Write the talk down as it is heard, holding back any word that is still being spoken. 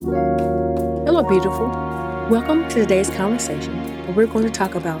Hello, beautiful. Welcome to today's conversation where we're going to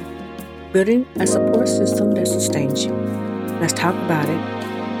talk about building a support system that sustains you. Let's talk about it.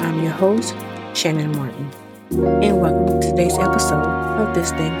 I'm your host, Shannon Martin, and welcome to today's episode of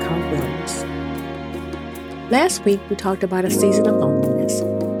This Thing Called Wellness. Last week, we talked about a season of loneliness,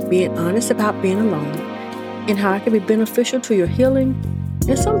 being honest about being alone, and how it can be beneficial to your healing,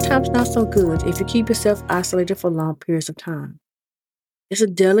 and sometimes not so good if you keep yourself isolated for long periods of time. It's a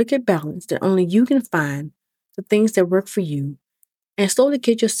delicate balance that only you can find the things that work for you and slowly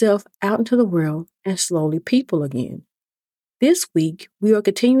get yourself out into the world and slowly people again. This week, we are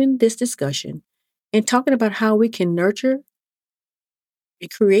continuing this discussion and talking about how we can nurture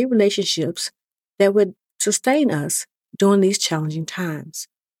and create relationships that would sustain us during these challenging times.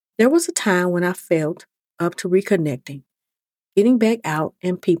 There was a time when I felt up to reconnecting, getting back out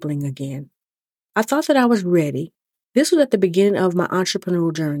and peopling again. I thought that I was ready. This was at the beginning of my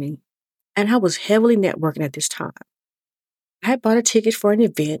entrepreneurial journey, and I was heavily networking at this time. I had bought a ticket for an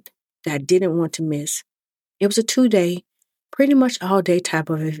event that I didn't want to miss. It was a 2-day, pretty much all day type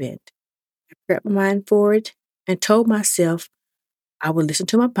of event. I prepped my mind for it and told myself I would listen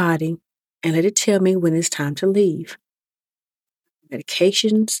to my body and let it tell me when it's time to leave.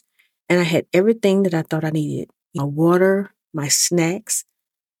 Medications, and I had everything that I thought I needed. My water, my snacks,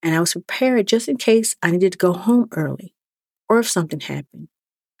 and I was prepared just in case I needed to go home early or if something happened.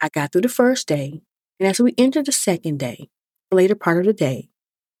 I got through the first day, and as we entered the second day, the later part of the day,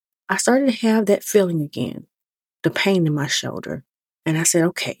 I started to have that feeling again, the pain in my shoulder. And I said,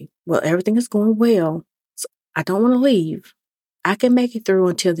 okay, well, everything is going well, so I don't want to leave. I can make it through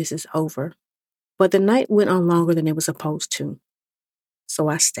until this is over. But the night went on longer than it was supposed to, so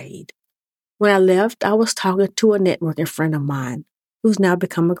I stayed. When I left, I was talking to a networking friend of mine who's now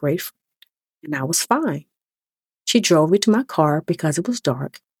become a great friend, and I was fine. She drove me to my car because it was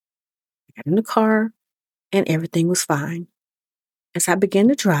dark. I got in the car, and everything was fine. As I began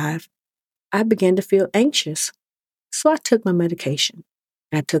to drive, I began to feel anxious, so I took my medication.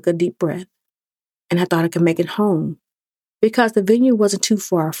 I took a deep breath, and I thought I could make it home because the venue wasn't too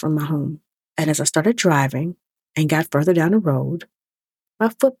far from my home. And as I started driving and got further down the road, my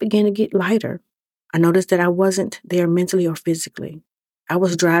foot began to get lighter. I noticed that I wasn't there mentally or physically. I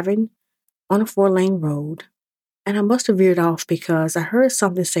was driving on a 4-lane road, and I must have veered off because I heard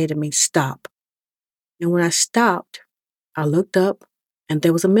something say to me, stop. And when I stopped, I looked up, and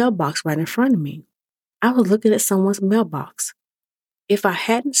there was a mailbox right in front of me. I was looking at someone's mailbox. If I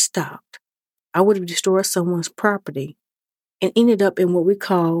hadn't stopped, I would have destroyed someone's property and ended up in what we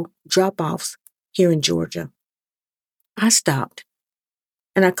call drop-offs here in Georgia. I stopped,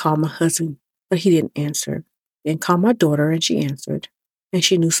 and I called my husband, but he didn't answer. Then called my daughter, and she answered, and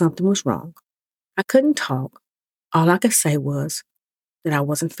she knew something was wrong. I couldn't talk. All I could say was that I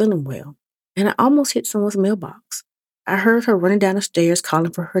wasn't feeling well, and I almost hit someone's mailbox. I heard her running down the stairs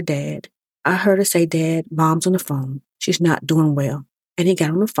calling for her dad. I heard her say, Dad, Mom's on the phone. She's not doing well. And he got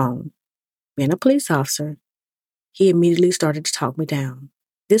on the phone. Being a police officer, he immediately started to talk me down.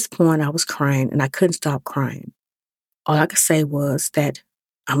 At this point, I was crying, and I couldn't stop crying. All I could say was that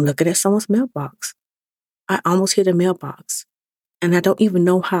I'm looking at someone's mailbox. I almost hit a mailbox, and I don't even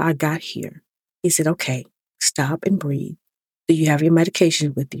know how I got here. He said, okay, stop and breathe. Do you have your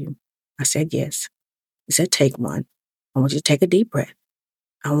medication with you? I said, yes. He said, take one. I want you to take a deep breath.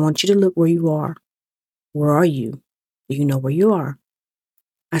 I want you to look where you are. Where are you? Do you know where you are?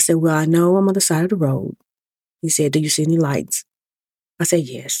 I said, well, I know I'm on the side of the road. He said, do you see any lights? I said,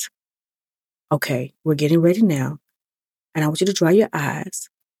 yes. Okay, we're getting ready now. And I want you to dry your eyes.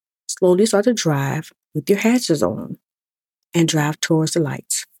 Slowly start to drive with your hazards on and drive towards the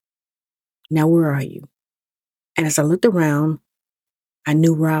lights. Now, where are you? And as I looked around, I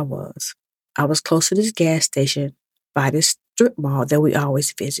knew where I was. I was close to this gas station by this strip mall that we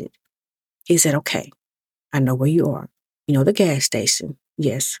always visit. He said, okay, I know where you are. You know the gas station.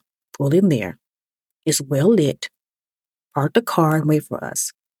 Yes, pull in there. It's well lit. Park the car and wait for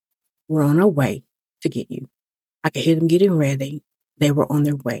us. We're on our way to get you. I could hear them getting ready. They were on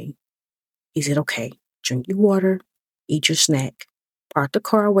their way. He said, okay, drink your water, eat your snack, park the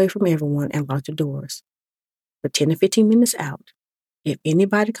car away from everyone and lock the doors. For 10 to 15 minutes out, if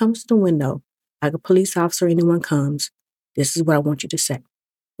anybody comes to the window, like a police officer or anyone comes, this is what I want you to say.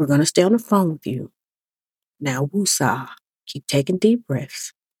 We're going to stay on the phone with you. Now, woosah. Keep taking deep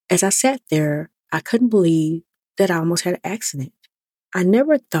breaths. As I sat there, I couldn't believe that I almost had an accident. I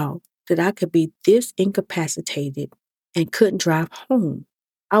never thought that I could be this incapacitated and couldn't drive home.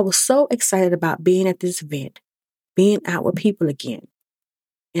 I was so excited about being at this event, being out with people again,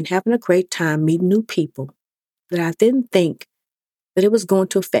 and having a great time meeting new people that I didn't think that it was going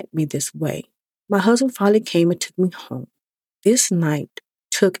to affect me this way. my husband finally came and took me home. This night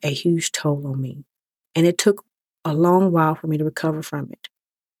took a huge toll on me, and it took a long while for me to recover from it.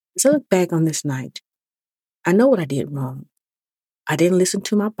 As I look back on this night, I know what I did wrong. I didn't listen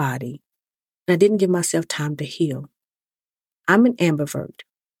to my body, and I didn't give myself time to heal. I'm an ambivert.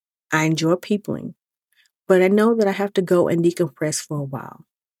 I enjoy peopling, but I know that I have to go and decompress for a while.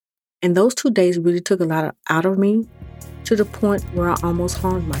 And those 2 days really took a lot out of me to the point where I almost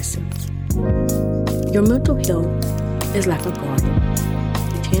harmed myself. Your mental health is like a garden.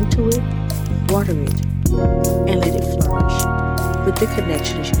 You tend to it, water it, and let it flourish with the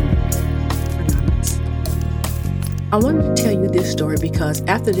connections you make. Anonymous. I wanted to tell you this story because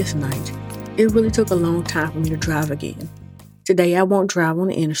after this night, it really took a long time for me to drive again. Today, I won't drive on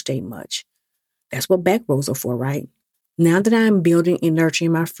the interstate much. That's what back roads are for, right? Now that I'm building and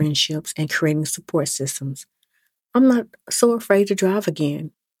nurturing my friendships and creating support systems, I'm not so afraid to drive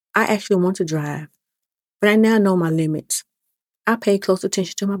again. I actually want to drive, but I now know my limits. I pay close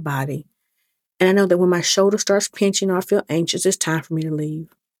attention to my body, and I know that when my shoulder starts pinching or I feel anxious, it's time for me to leave.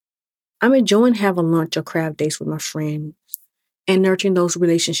 I'm enjoying having lunch or crab dates with my friends and nurturing those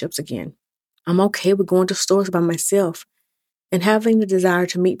relationships again. I'm okay with going to stores by myself and having the desire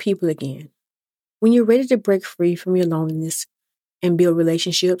to meet people again. When you're ready to break free from your loneliness and build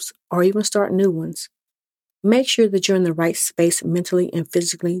relationships or even start new ones, make sure that you're in the right space mentally and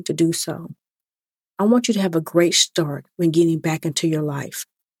physically to do so. I want you to have a great start when getting back into your life.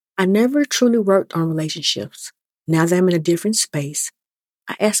 I never truly worked on relationships. Now that I'm in a different space,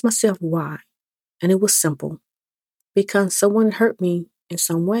 I asked myself why, and it was simple. Because someone hurt me in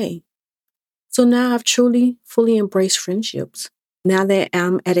some way. So now I've truly, fully embraced friendships. Now that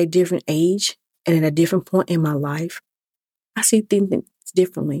I'm at a different age and at a different point in my life, I see things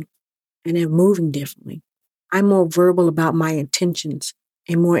differently and I'm moving differently. I'm more verbal about my intentions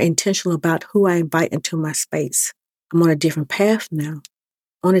and more intentional about who I invite into my space. I'm on a different path now,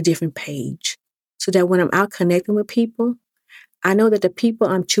 on a different page, so that when I'm out connecting with people, I know that the people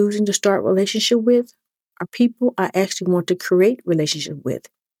I'm choosing to start a relationship with are people I actually want to create relationship with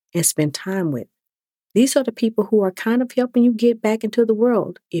and spend time with. These are the people who are kind of helping you get back into the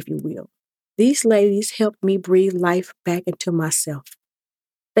world, if you will. These ladies helped me breathe life back into myself.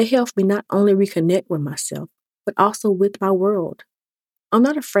 They helped me not only reconnect with myself, but also with my world. I'm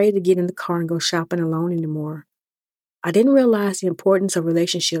not afraid to get in the car and go shopping alone anymore. I didn't realize the importance of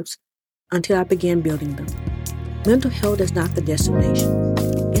relationships until I began building them. Mental health is not the destination.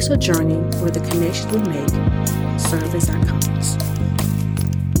 It's a journey where the connections we make serve as our compass.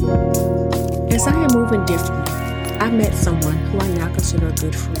 As I am moving differently, I met someone who I now consider a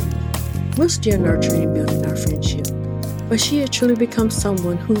good friend. We're still nurturing and building our friendship, but she has truly become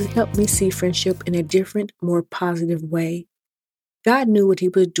someone who has helped me see friendship in a different, more positive way. God knew what He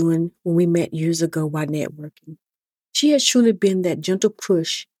was doing when we met years ago while networking. She has truly been that gentle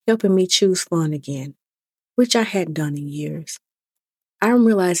push, helping me choose fun again, which I hadn't done in years. I'm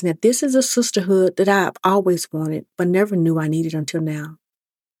realizing that this is a sisterhood that I've always wanted, but never knew I needed until now.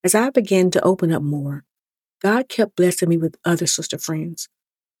 As I began to open up more, God kept blessing me with other sister friends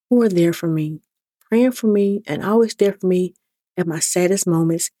who are there for me, praying for me, and always there for me at my saddest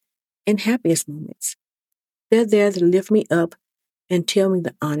moments and happiest moments. They're there to lift me up and tell me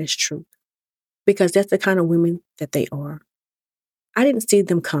the honest truth, because that's the kind of women that they are. I didn't see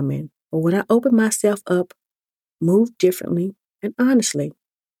them coming, but when I opened myself up, moved differently, and honestly,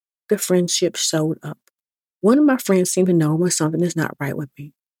 the friendship showed up. One of my friends seemed to know when something is not right with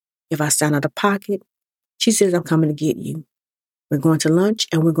me. If I sound out of pocket, she says, I'm coming to get you. We're going to lunch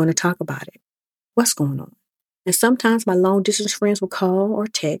and we're going to talk about it. What's going on? And sometimes my long distance friends will call or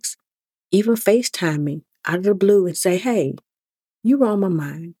text, even FaceTime me out of the blue and say, hey, you were on my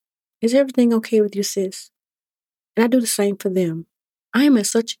mind. Is everything okay with you, sis? And I do the same for them. I am in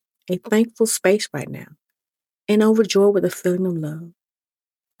such a thankful space right now and overjoyed with a feeling of love.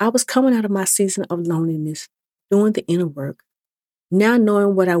 I was coming out of my season of loneliness, doing the inner work, now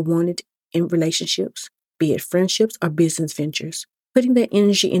knowing what I wanted in relationships, be it friendships or business ventures. Putting that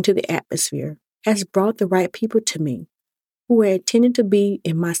energy into the atmosphere has brought the right people to me who are intended to be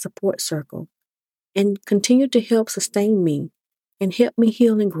in my support circle and continue to help sustain me and help me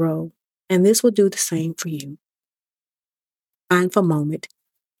heal and grow. And this will do the same for you. Mindful moment.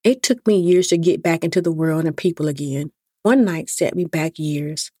 It took me years to get back into the world and people again. One night set me back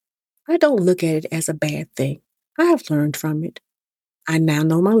years. I don't look at it as a bad thing. I have learned from it. I now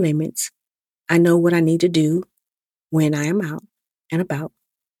know my limits. I know what I need to do when I am out and about.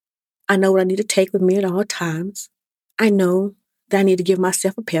 I know what I need to take with me at all times. I know that I need to give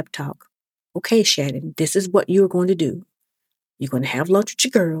myself a pep talk. Okay, Shannon, this is what you're going to do. You're going to have lunch with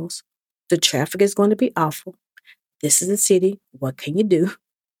your girls. The traffic is going to be awful. This is the city. What can you do?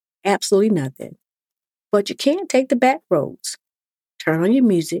 Absolutely nothing. But you can take the back roads, turn on your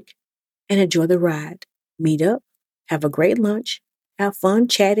music, and enjoy the ride. Meet up, have a great lunch, have fun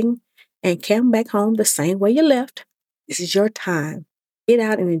chatting, and come back home the same way you left. This is your time. Get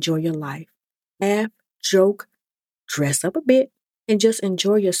out and enjoy your life. Laugh, joke, dress up a bit, and just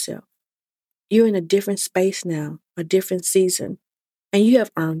enjoy yourself. You're in a different space now, a different season, and you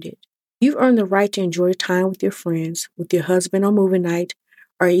have earned it. You've earned the right to enjoy time with your friends, with your husband on movie night,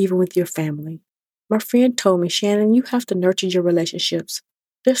 or even with your family. My friend told me, Shannon, you have to nurture your relationships.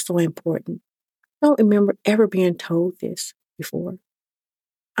 They're so important. I don't remember ever being told this before.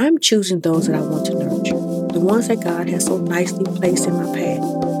 I'm choosing those that I want to nurture, the ones that God has so nicely placed in my path,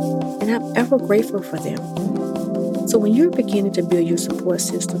 and I'm ever grateful for them. So when you're beginning to build your support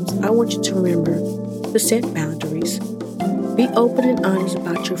systems, I want you to remember to set boundaries. Be open and honest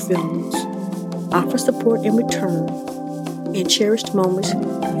about your feelings. Offer support in return, and cherish the moments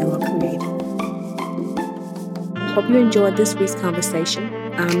you are creating. Hope you enjoyed this week's conversation.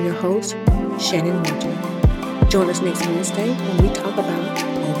 I'm your host, Shannon Martin. Join us next Wednesday when we talk about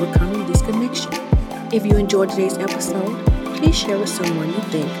overcoming disconnection. If you enjoyed today's episode, please share with someone you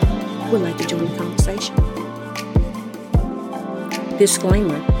think would like to join the conversation.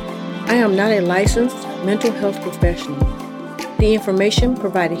 Disclaimer: I am not a licensed mental health professional. The information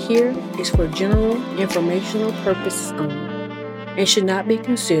provided here is for general informational purposes only and should not be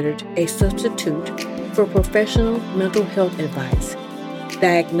considered a substitute for professional mental health advice,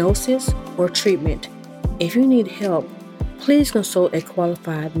 diagnosis, or treatment. If you need help, please consult a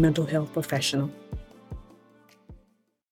qualified mental health professional.